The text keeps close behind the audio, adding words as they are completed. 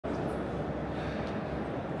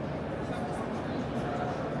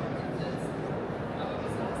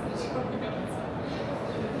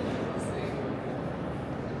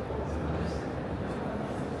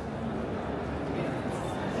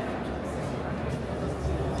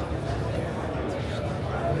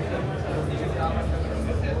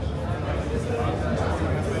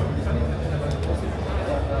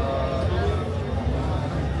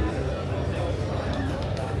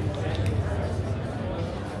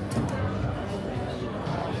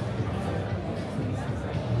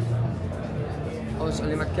was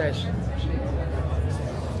alleen maar cash.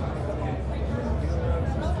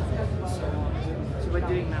 So we're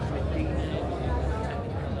doing that with Dina.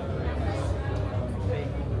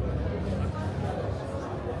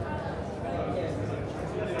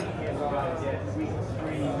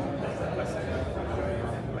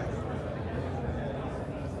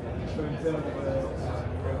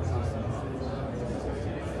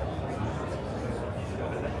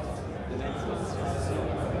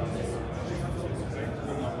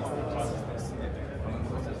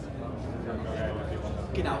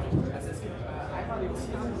 Genau. Also es gibt einmal im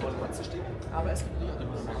Jahr ein Vollquad-System, aber es gibt nicht auch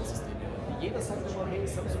immer ein System. Jeder sagt immer, hey,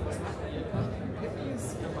 Samsung, was macht ihr?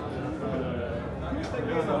 Handys, ihr macht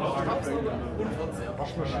Staubsauger und Fernseher.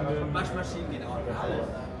 Waschmaschinen, genau. Alle.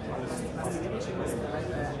 Also die Menschen müssen halt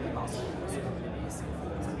die Maus die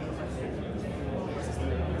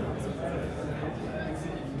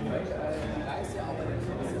Reise arbeitet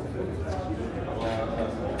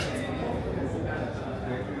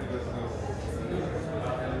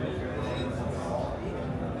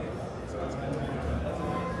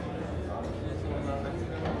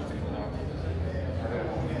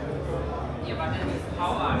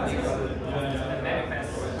how are these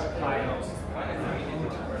manifest files?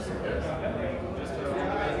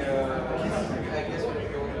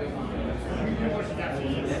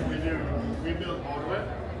 We build hardware.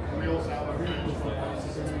 We also have a really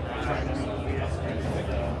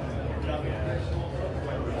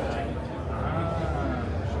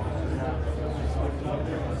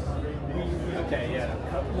Okay, yeah.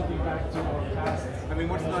 Looking back to our past. I mean,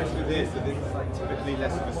 what's nice with this is it's like typically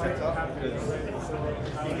less of a setup because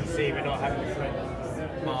you can see we're not having to put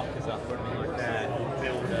markers up or anything like that.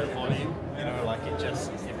 Build a volume, you know, like it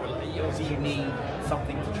just. Obviously, you need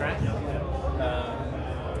something to track.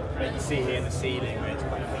 But you see here in the ceiling where it's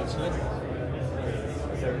quite featureless.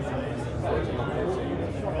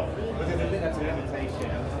 But I think that's a limitation.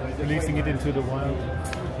 Releasing it into the wild.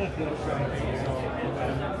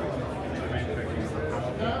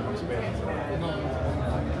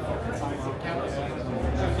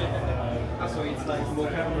 So it's like more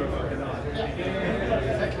camera.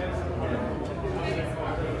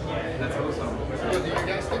 That's awesome. What do you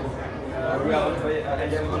guys think? We are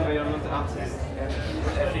environment artists and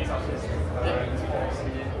FX artists.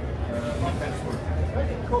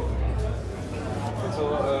 Cool. So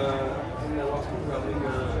in the last group we are doing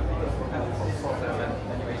for them and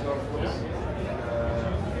animator of course.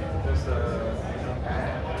 Just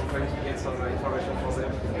trying to get some information for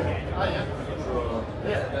them. Ah, yeah. So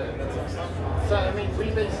yeah, that's awesome. So, I mean, we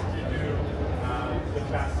basically do the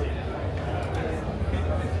classic.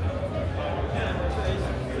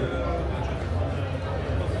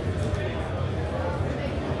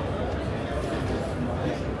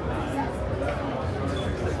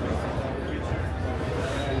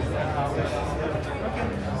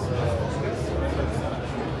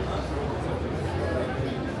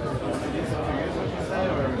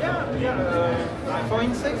 For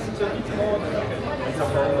insects, it's a bit more.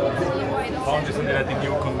 Founders sind relativ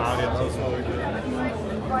jung und Mario auch so.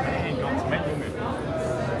 Nein, ganz Junge.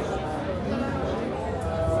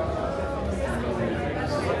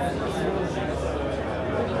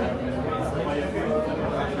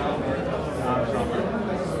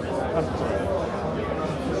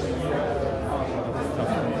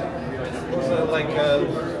 Also like a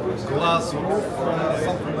glass roof,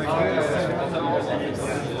 something like that.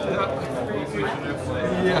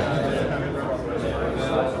 Yeah.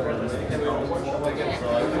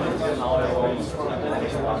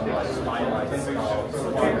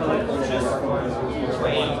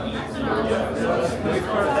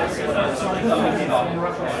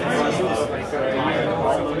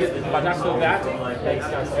 But after that,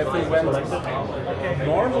 everything went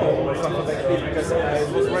normal because it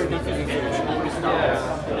was very difficult to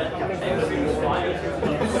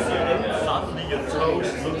Suddenly your toes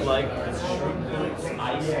look like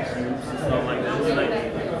ice cubes. So like that's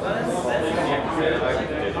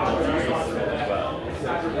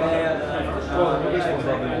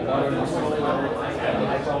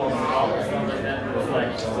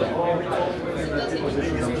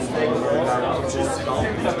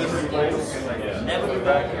never be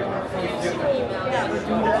back.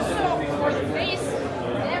 For the face,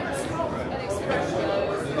 never stop that expression.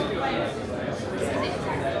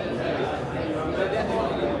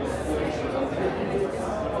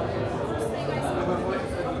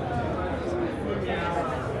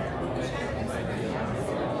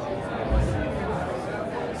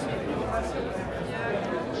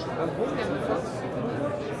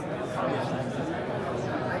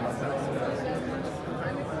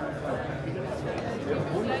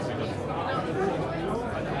 Ja.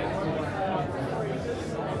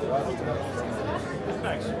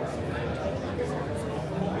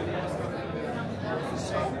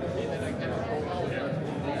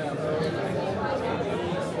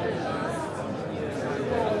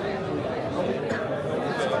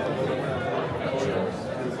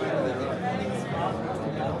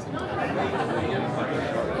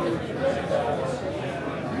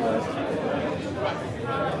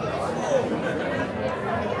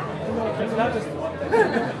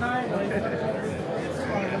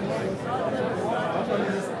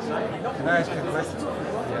 I ask you a question?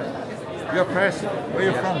 You're press. Where are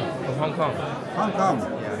you from? From Hong Kong. Hong Kong.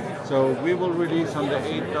 So we will release on the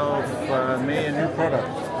 8th of May a new product.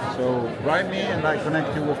 So write me and I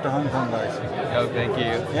connect you with the Hong Kong guys. Oh, thank you.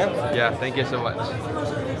 Yeah? Yeah, thank you so much.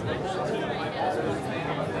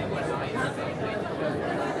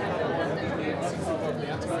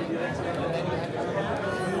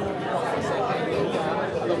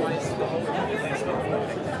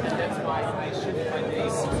 That's why I shift my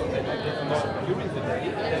days so that I get more during the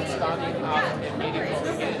day, then starting after and meeting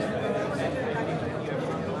again.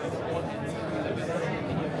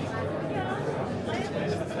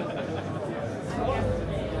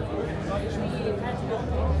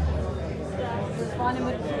 Das war eine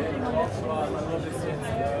mit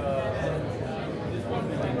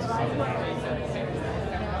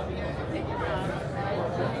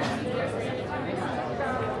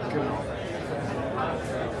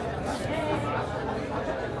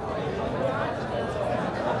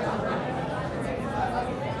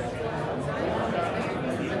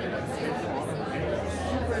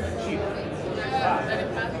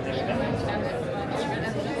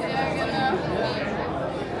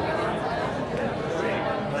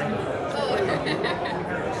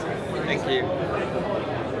Thank you.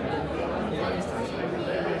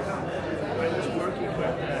 I was working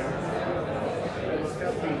with was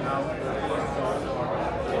helping out